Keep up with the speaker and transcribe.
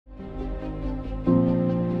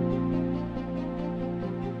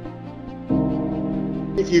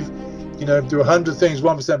if you do 100 things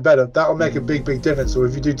 1% better, that'll make a big difference. Or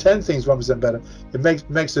if you do 10 things 1% better, it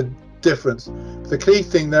makes a difference. The key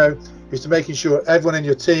thing though is to making sure everyone in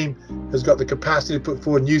your team has got the capacity to put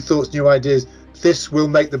forward new thoughts, new ideas. This will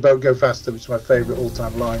make the boat go faster, which is my favorite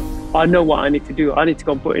all-time line. I know what I need to do. I need to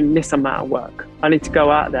go and put in this amount of work. I need to go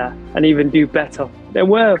out there and even do better. There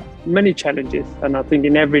were many challenges, and I think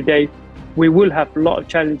in every day we will have a lot of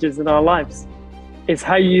challenges in our lives. It's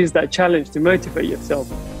how you use that challenge to motivate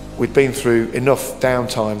yourself. We've been through enough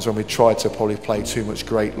downtimes when we tried to probably play too much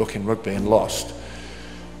great looking rugby and lost.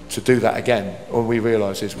 To do that again, all we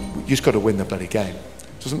realise is you just got to win the bloody game.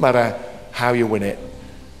 It doesn't matter how you win it,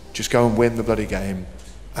 just go and win the bloody game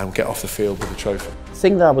and get off the field with the trophy. The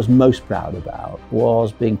thing that I was most proud about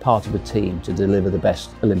was being part of a team to deliver the best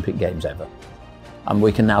Olympic Games ever. And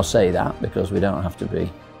we can now say that because we don't have to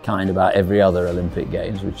be kind about every other Olympic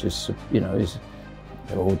Games, which is,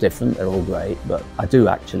 they're all different, they're all great, but I do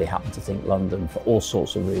actually happen to think London, for all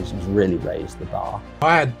sorts of reasons, really raised the bar.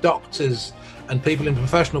 I had doctors and people in the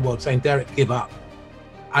professional world saying, Derek, give up.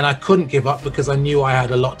 And I couldn't give up because I knew I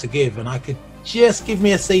had a lot to give, and I could just give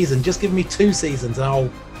me a season, just give me 2 seasons, and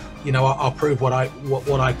I'll prove what I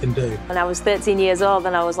can do. When I was 13 years old,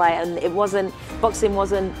 and I was like, and boxing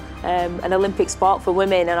wasn't an Olympic sport for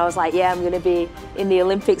women, and I was like, yeah, I'm going to be in the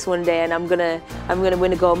Olympics one day, and I'm gonna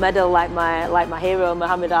win a gold medal like my hero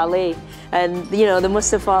Muhammad Ali. And they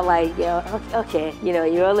must have thought like, okay,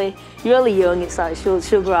 you're only young, it's like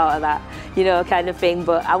she'll grow out of that, kind of thing.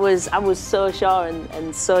 But I was so sure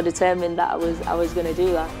and so determined that I was going to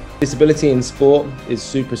do that. Disability in sport is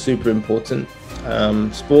super important.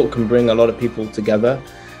 Sport can bring a lot of people together.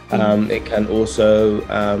 It can also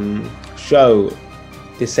show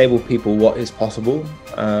disabled people what is possible,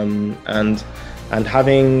 and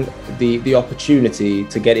having the opportunity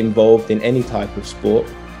to get involved in any type of sport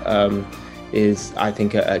is, I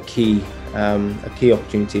think, a key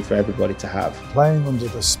opportunity for everybody to have. Playing under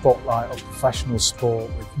the spotlight of professional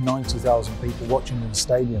sport with 90,000 people watching in the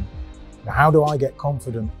stadium, how do I get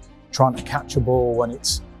confident trying to catch a ball when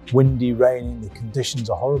it's windy, raining, the conditions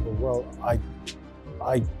are horrible? Well,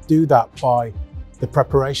 I do that by the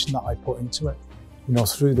preparation that I put into it.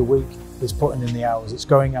 Through the week, it's putting in the hours, it's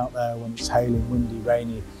going out there when it's hailing, windy,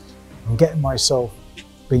 rainy, and getting myself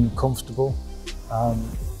being comfortable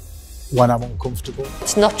when I'm uncomfortable.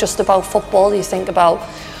 It's not just about football. You think about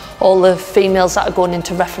all the females that are going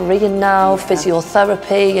into refereeing now,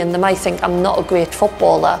 physiotherapy, and they might think, I'm not a great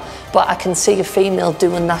footballer, but I can see a female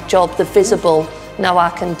doing that job, the visible. Now I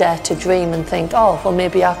can dare to dream and think, oh, well,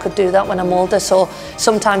 maybe I could do that when I'm older. So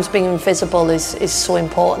sometimes being visible is so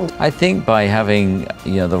important. I think by having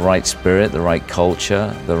the right spirit, the right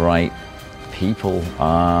culture, the right people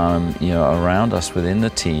around us within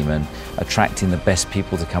the team, and attracting the best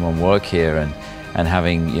people to come and work here, and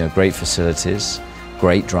having great facilities,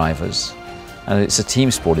 great drivers. And it's a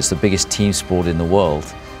team sport. It's the biggest team sport in the world,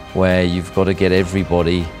 where you've got to get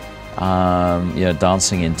everybody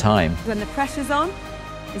dancing in time. When the pressure's on,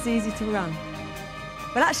 it's easy to run.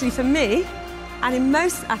 But actually for me, and in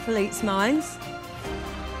most athletes' minds,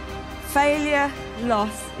 failure,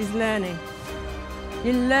 loss is learning.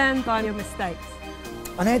 You learn by your mistakes.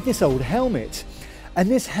 And I had this old helmet, and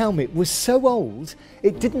this helmet was so old,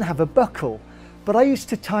 it didn't have a buckle, but I used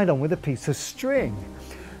to tie it on with a piece of string.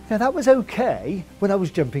 Now that was okay when I was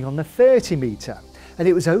jumping on the 30 metre. And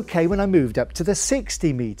it was okay when I moved up to the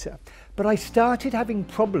 60 metre. But I started having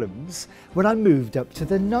problems when I moved up to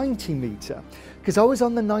the 90 metre, because I was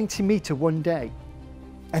on the 90 metre one day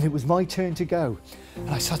and it was my turn to go. And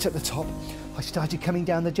I sat at the top, I started coming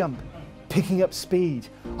down the jump, picking up speed.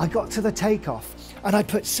 I got to the takeoff and I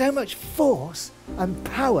put so much force and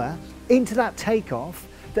power into that takeoff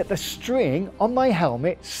that the string on my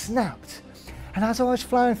helmet snapped. And as I was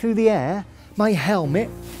flying through the air, my helmet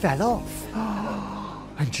fell off.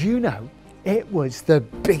 And it was the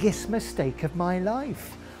biggest mistake of my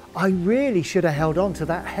life. I really should have held on to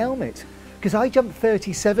that helmet, because I jumped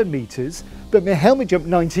 37 metres, but my helmet jumped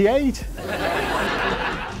 98.